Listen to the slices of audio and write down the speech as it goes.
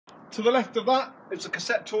To the left of that is a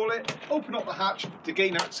cassette toilet. Open up the hatch to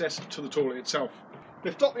gain access to the toilet itself.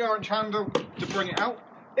 Lift up the orange handle to bring it out.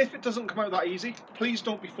 If it doesn't come out that easy, please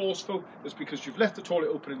don't be forceful. It's because you've left the toilet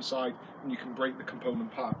open inside and you can break the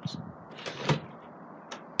component parts.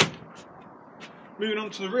 Moving on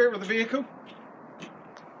to the rear of the vehicle.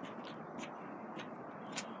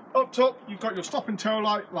 Up top, you've got your stop and tow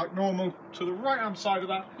light like normal. To the right hand side of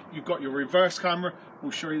that, you've got your reverse camera.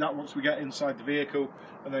 We'll show you that once we get inside the vehicle.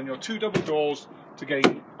 And then your two double doors to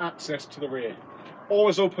gain access to the rear.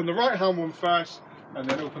 Always open the right hand one first and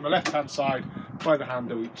then open the left hand side by the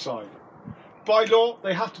handle each side. By law,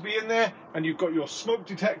 they have to be in there, and you've got your smoke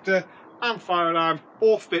detector and fire alarm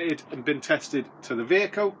all fitted and been tested to the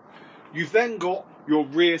vehicle. You've then got your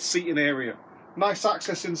rear seating area. Nice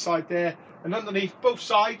access inside there, and underneath both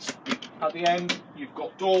sides at the end you've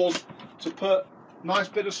got doors to put nice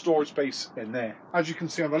bit of storage space in there. As you can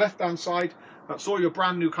see on the left hand side, that's all your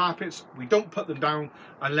brand new carpets. We don't put them down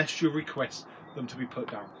unless you request them to be put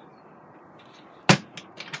down.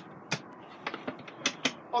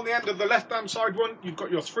 On the end of the left hand side one, you've got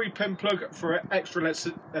your 3-pin plug for extra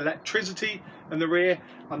electricity in the rear,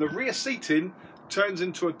 and the rear seating turns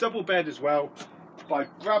into a double bed as well by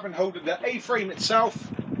grabbing hold of the A-frame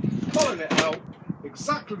itself, pulling it out,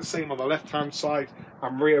 exactly the same on the left hand side,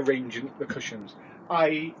 and rearranging the cushions,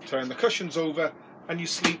 i.e. turn the cushions over and you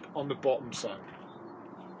sleep on the bottom side.